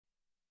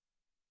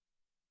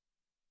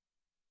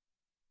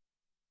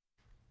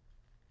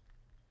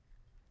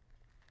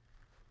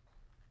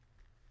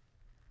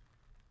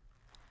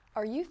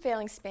Are you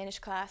failing Spanish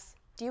class?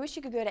 Do you wish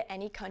you could go to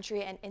any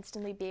country and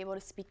instantly be able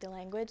to speak the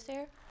language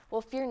there?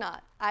 Well, fear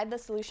not. I have the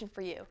solution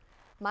for you.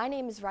 My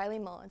name is Riley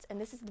Mullins, and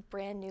this is the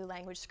brand new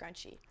Language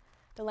Scrunchie.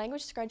 The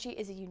Language Scrunchie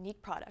is a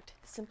unique product.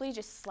 Simply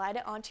just slide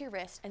it onto your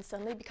wrist and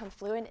suddenly become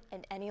fluent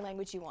in any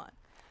language you want.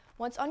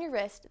 Once on your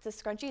wrist, the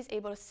scrunchie is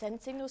able to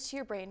send signals to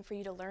your brain for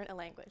you to learn a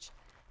language.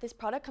 This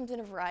product comes in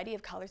a variety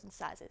of colors and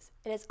sizes.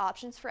 It has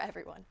options for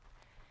everyone.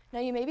 Now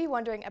you may be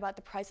wondering about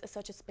the price of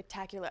such a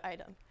spectacular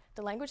item.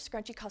 The Language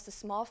Scrunchie costs a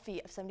small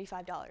fee of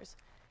 $75.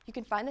 You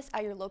can find this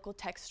at your local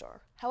tech store.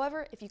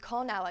 However, if you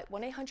call now at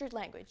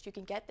 1-800-LANGUAGE, you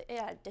can get it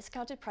at a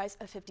discounted price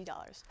of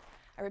 $50.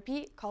 I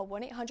repeat, call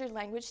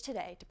 1-800-LANGUAGE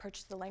today to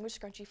purchase the Language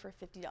Scrunchie for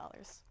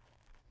 $50.